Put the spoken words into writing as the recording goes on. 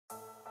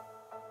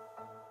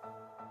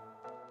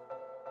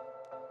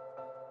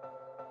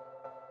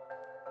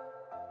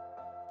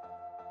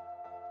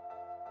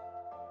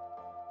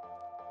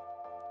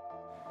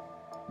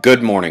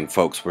Good morning,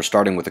 folks. We're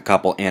starting with a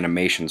couple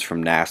animations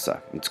from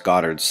NASA. It's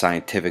Goddard's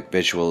Scientific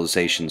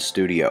Visualization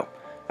Studio.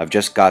 I've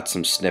just got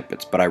some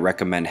snippets, but I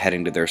recommend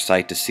heading to their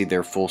site to see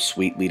their full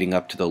suite leading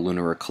up to the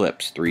lunar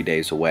eclipse 3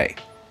 days away.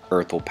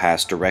 Earth will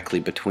pass directly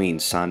between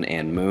Sun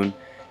and Moon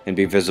and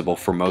be visible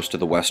for most of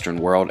the Western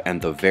world and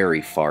the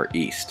very far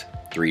east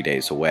 3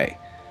 days away.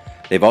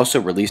 They've also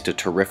released a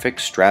terrific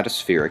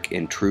stratospheric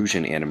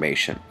intrusion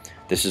animation.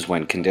 This is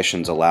when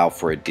conditions allow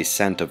for a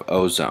descent of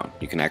ozone.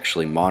 You can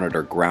actually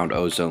monitor ground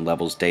ozone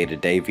levels day to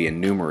day via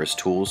numerous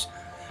tools,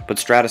 but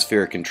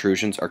stratospheric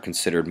intrusions are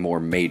considered more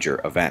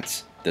major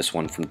events, this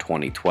one from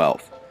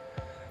 2012.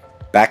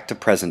 Back to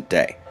present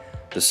day.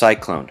 The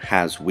cyclone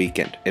has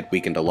weakened. It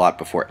weakened a lot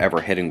before ever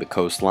hitting the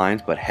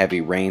coastlines, but heavy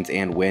rains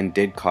and wind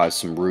did cause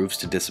some roofs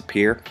to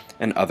disappear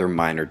and other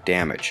minor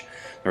damage.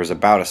 There was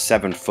about a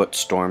 7-foot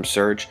storm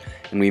surge,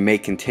 and we may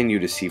continue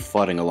to see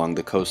flooding along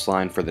the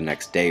coastline for the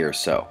next day or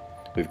so.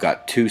 We've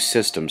got 2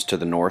 systems to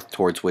the north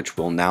towards which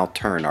we'll now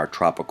turn our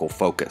tropical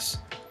focus.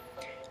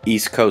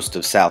 East coast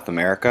of South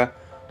America,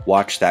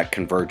 watch that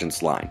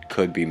convergence line.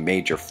 Could be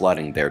major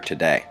flooding there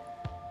today.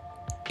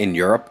 In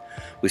Europe,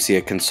 we see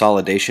a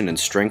consolidation and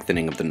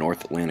strengthening of the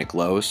North Atlantic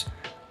lows,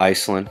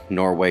 Iceland,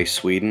 Norway,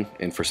 Sweden,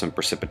 and for some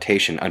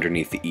precipitation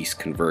underneath the east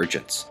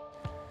convergence.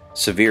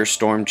 Severe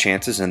storm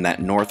chances in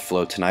that north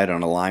flow tonight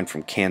on a line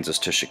from Kansas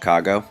to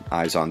Chicago.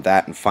 Eyes on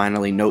that. And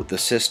finally, note the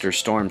sister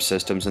storm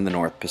systems in the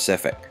North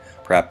Pacific.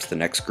 Perhaps the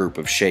next group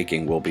of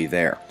shaking will be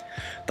there.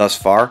 Thus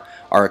far,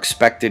 our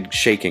expected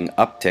shaking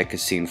uptick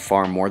has seen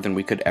far more than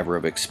we could ever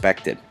have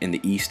expected in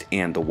the east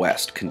and the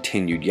west.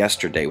 Continued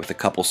yesterday with a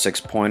couple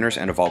 6-pointers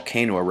and a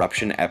volcano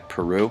eruption at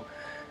Peru,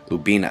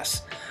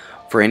 Ubinas.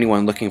 For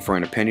anyone looking for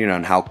an opinion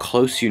on how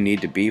close you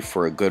need to be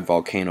for a good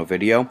volcano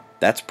video,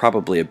 that's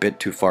probably a bit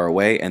too far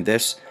away, and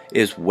this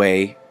is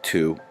way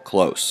too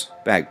close.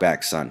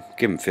 Back, son.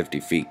 Give him 50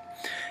 feet.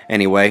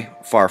 Anyway,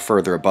 far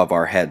further above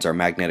our heads are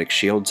magnetic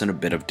shields in a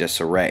bit of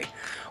disarray.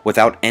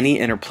 Without any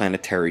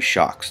interplanetary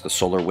shocks, the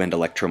solar wind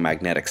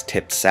electromagnetics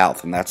tipped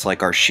south, and that's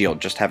like our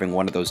shield, just having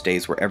one of those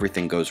days where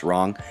everything goes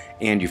wrong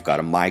and you've got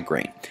a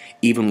migraine.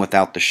 Even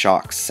without the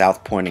shocks,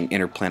 south-pointing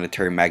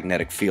interplanetary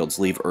magnetic fields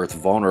leave Earth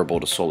vulnerable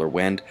to solar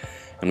wind,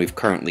 and we've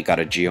currently got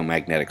a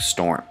geomagnetic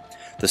storm.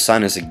 The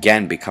sun is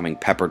again becoming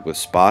peppered with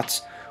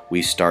spots.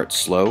 We start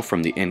slow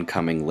from the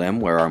incoming limb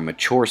where our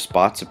mature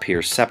spots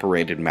appear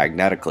separated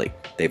magnetically.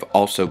 They've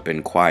also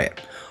been quiet.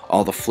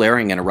 All the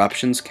flaring and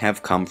eruptions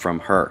have come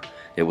from her.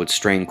 It would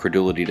strain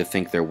credulity to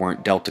think there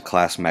weren't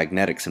Delta-class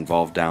magnetics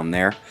involved down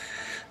there.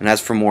 And as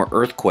for more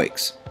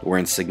earthquakes, we're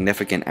in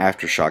significant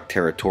aftershock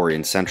territory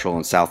in Central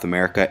and South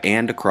America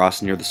and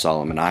across near the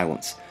Solomon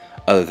Islands.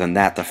 Other than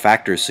that, the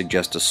factors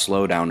suggest a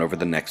slowdown over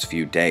the next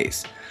few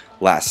days.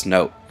 Last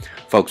note,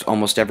 folks,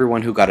 almost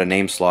everyone who got a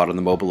name slot on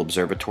the mobile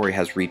observatory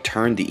has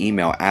returned the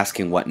email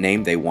asking what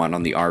name they won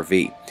on the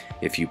RV.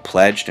 If you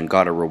pledged and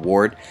got a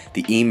reward,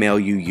 the email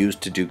you used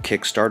to do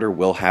Kickstarter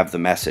will have the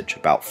message.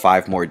 About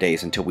 5 more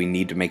days until we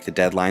need to make the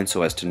deadline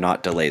so as to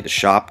not delay the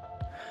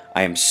shop.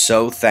 I am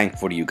so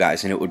thankful to you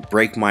guys, and it would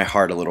break my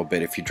heart a little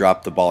bit if you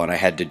dropped the ball and I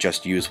had to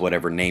just use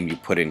whatever name you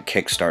put in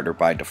Kickstarter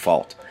by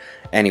default.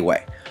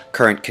 Anyway,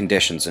 current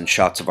conditions and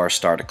shots of our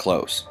star to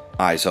close.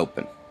 Eyes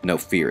open. No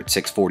fear, it's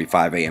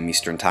 6:45 a.m.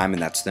 Eastern Time,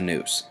 and that's the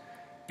news.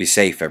 Be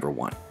safe,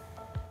 everyone.